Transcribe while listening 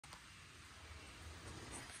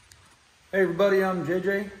Hey everybody, I'm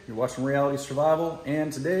JJ. You're watching Reality Survival,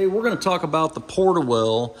 and today we're going to talk about the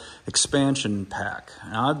PortaWell expansion pack.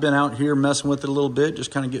 Now, I've been out here messing with it a little bit, just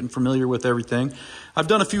kind of getting familiar with everything. I've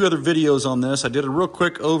done a few other videos on this. I did a real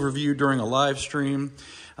quick overview during a live stream.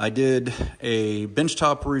 I did a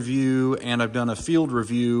benchtop review, and I've done a field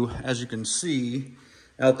review, as you can see,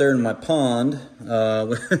 out there in my pond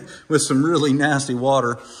with some really nasty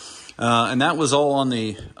water. And that was all on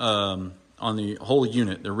the whole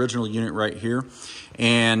unit, the original unit right here.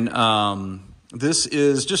 And this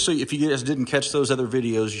is, just so if you guys didn't catch those other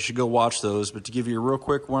videos, you should go watch those. But to give you a real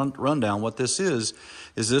quick rundown, what this is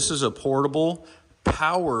this is a portable,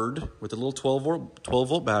 powered with a little 12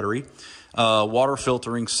 volt battery, water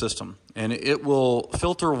filtering system. And it will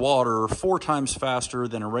filter water 4 times faster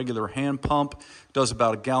than a regular hand pump. It does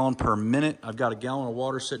about 1 gallon per minute. I've got 1 gallon of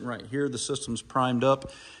water sitting right here. The system's primed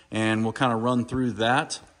up, and we'll kind of run through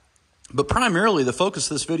that. But primarily, the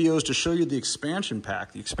focus of this video is to show you the expansion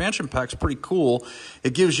pack. The expansion pack's pretty cool.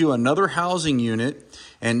 It gives you another housing unit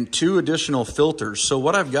and 2 additional filters. So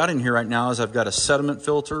what I've got in here right now is I've got a sediment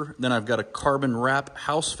filter, then I've got a carbon wrap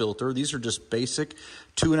house filter. These are just basic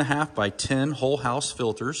 2.5 by 10 whole house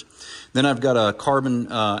filters. Then I've got a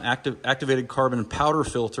carbon activated carbon powder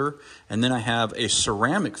filter, and then I have a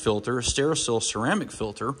ceramic filter, a Stericyl ceramic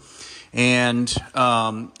filter. And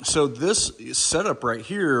so this setup right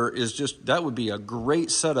here is just, that would be a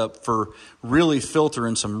great setup for really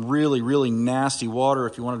filtering some really, really nasty water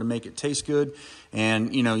if you wanted to make it taste good.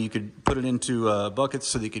 And, you know, you could put it into buckets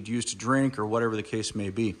so that you could use to drink or whatever the case may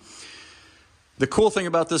be. The cool thing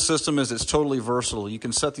about this system is it's totally versatile. You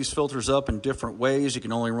can set these filters up in different ways. You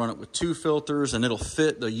can only run it with 2 filters, and it'll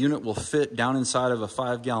fit, the unit will fit down inside of a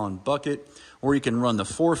 5-gallon bucket. Or you can run the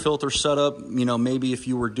 4 filter setup. You know, maybe if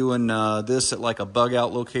you were doing this at like a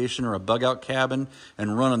Bugout location or a Bugout cabin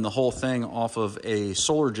and running the whole thing off of a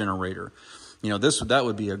solar generator. You know, that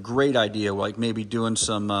would be a great idea, like maybe doing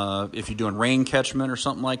some, if you're doing rain catchment or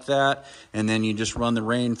something like that, and then you just run the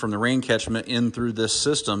rain from the rain catchment in through this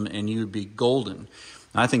system, and you'd be golden.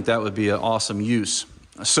 I think that would be an awesome use.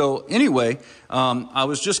 So anyway, I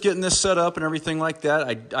was just getting this set up and everything like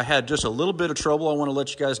that. I had just a little bit of trouble I want to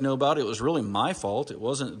let you guys know about. It was really my fault. It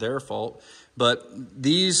wasn't their fault. But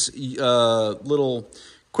these little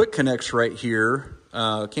quick connects right here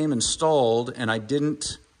came installed, and I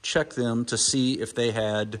didn't check them to see if they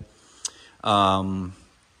had Teflon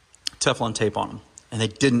tape on them. And they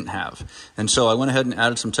didn't have. And so I went ahead and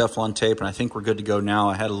added some Teflon tape, and I think we're good to go now.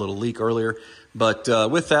 I had a little leak earlier. But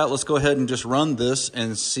with that, let's go ahead and just run this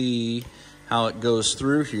and see how it goes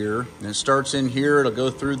through here. And it starts in here. It'll go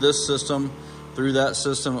through this system, through that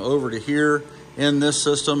system, over to here, in this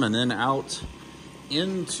system, and then out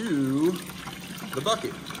into the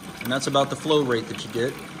bucket. And that's about the flow rate that you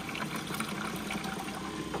get.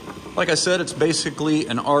 Like I said, it's basically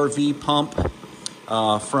an RV pump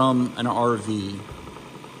from an RV.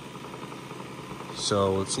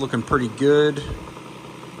 So it's looking pretty good.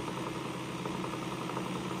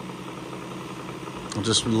 I'll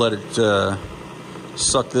just let it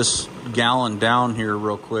suck this gallon down here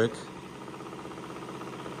real quick.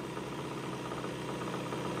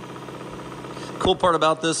 Cool part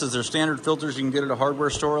about this is they're standard filters you can get at a hardware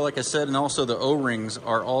store, like I said, and also the O-rings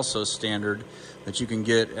are also standard that you can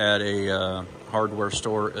get at a hardware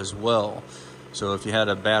store as well. So if you had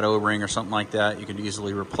a bad O-ring or something like that, you could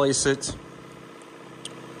easily replace it.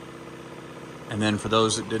 And then for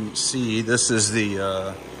those that didn't see, this is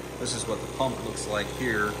what the pump looks like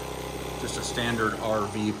here. Just a standard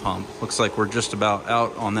RV pump. Looks like we're just about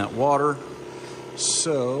out on that water.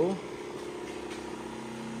 So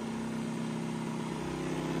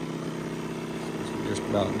just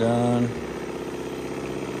about done.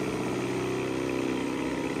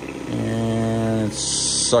 And it's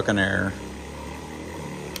sucking air.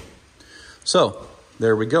 So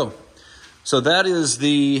there we go. So that is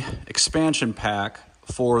the expansion pack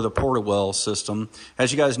for the PortaWell system.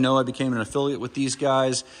 As you guys know, I became an affiliate with these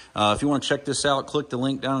guys. If you want to check this out, click the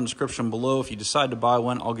link down in the description below. If you decide to buy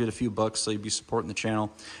one, I'll get a few bucks, so you'll be supporting the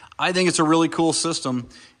channel. I think it's a really cool system,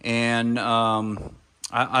 and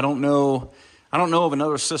I don't know of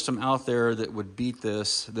another system out there that would beat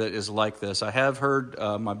this, that is like this. I have heard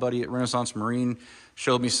my buddy at Renaissance Marine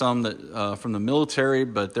showed me some that from the military,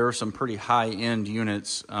 but there are some pretty high-end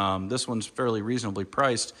units. This one's fairly reasonably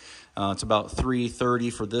priced. It's about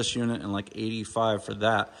 $330 for this unit and like $85 for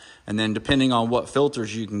that. And then depending on what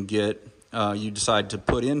filters you can get, you decide to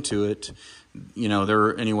put into it, you know,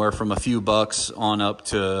 they're anywhere from a few bucks on up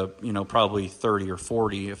to, you know, probably 30 or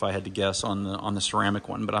 40 if I had to guess on the ceramic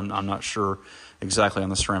one, but I'm not sure exactly on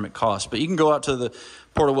the ceramic cost. But you can go out to the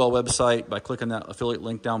PortaWell website by clicking that affiliate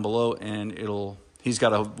link down below, and he's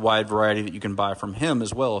got a wide variety that you can buy from him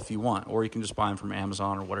as well if you want, or you can just buy them from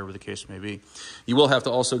Amazon or whatever the case may be. You will have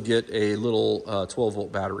to also get a little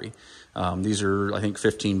 12-volt battery. These are, I think,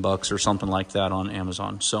 15 bucks or something like that on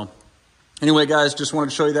Amazon. So anyway, guys, just wanted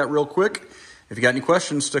to show you that real quick. If you got any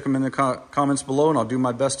questions, stick them in the comments below, and I'll do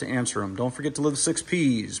my best to answer them. Don't forget to live the 6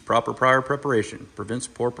 Ps. Proper prior preparation prevents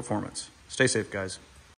poor performance. Stay safe, guys.